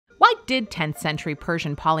did 10th century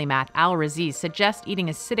Persian polymath Al-Razi suggest eating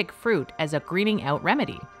acidic fruit as a greening out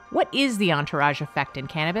remedy? What is the entourage effect in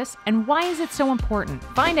cannabis, and why is it so important?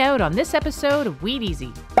 Find out on this episode of Weed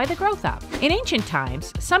Easy by the GrowthOp. In ancient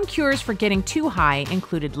times, some cures for getting too high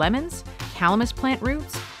included lemons, calamus plant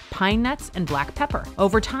roots, pine nuts, and black pepper.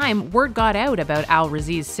 Over time, word got out about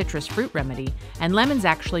Al-Razi's citrus fruit remedy, and lemons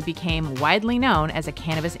actually became widely known as a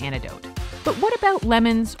cannabis antidote. But what about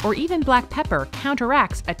lemons or even black pepper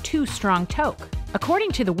counteracts a too strong toke?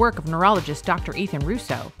 According to the work of neurologist Dr. Ethan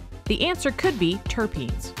Russo, the answer could be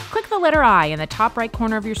terpenes. Click the letter I in the top right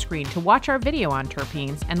corner of your screen to watch our video on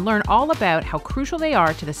terpenes and learn all about how crucial they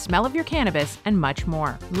are to the smell of your cannabis and much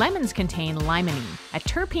more. Lemons contain limonene, a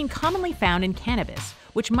terpene commonly found in cannabis,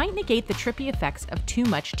 which might negate the trippy effects of too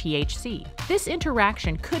much THC. This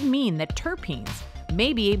interaction could mean that terpenes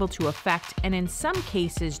may be able to affect and in some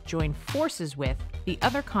cases join forces with the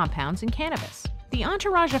other compounds in cannabis. The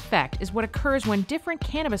entourage effect is what occurs when different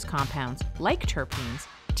cannabis compounds, like terpenes,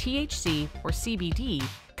 THC, or CBD,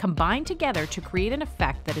 combine together to create an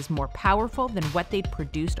effect that is more powerful than what they'd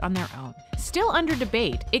produced on their own. Still under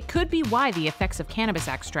debate, it could be why the effects of cannabis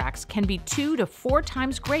extracts can be 2 to 4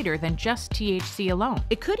 times greater than just THC alone.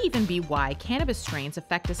 It could even be why cannabis strains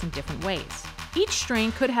affect us in different ways. Each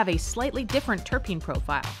strain could have a slightly different terpene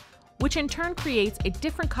profile, which in turn creates a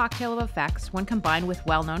different cocktail of effects when combined with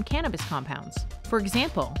well-known cannabis compounds. For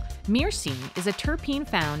example, myrcene is a terpene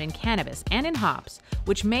found in cannabis and in hops,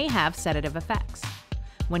 which may have sedative effects.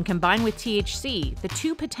 When combined with THC, the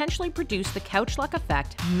two potentially produce the couch-like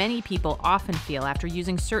effect many people often feel after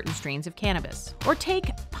using certain strains of cannabis. Or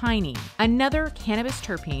take pinene, another cannabis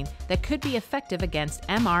terpene that could be effective against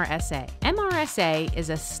MRSA. MRSA is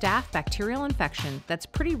a staph bacterial infection that's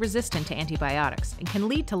pretty resistant to antibiotics and can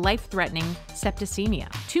lead to life-threatening septicemia.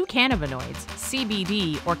 Two cannabinoids,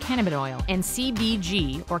 CBD or cannabinoil and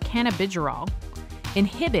CBG or cannabigerol,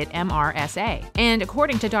 inhibit MRSA. And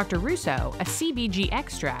according to Dr. Russo, a CBG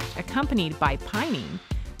extract accompanied by pinene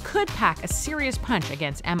could pack a serious punch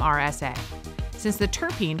against MRSA, since the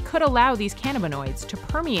terpene could allow these cannabinoids to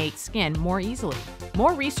permeate skin more easily.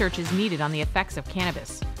 More research is needed on the effects of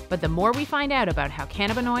cannabis, but the more we find out about how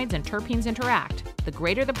cannabinoids and terpenes interact, the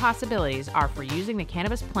greater the possibilities are for using the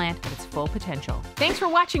cannabis plant at its full potential. Thanks for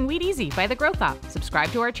watching Weed Easy by the GrowthOp.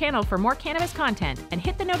 Subscribe to our channel for more cannabis content and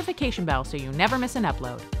hit the notification bell so you never miss an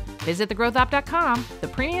upload. Visit thegrowthop.com, the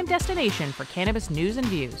premium destination for cannabis news and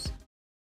views.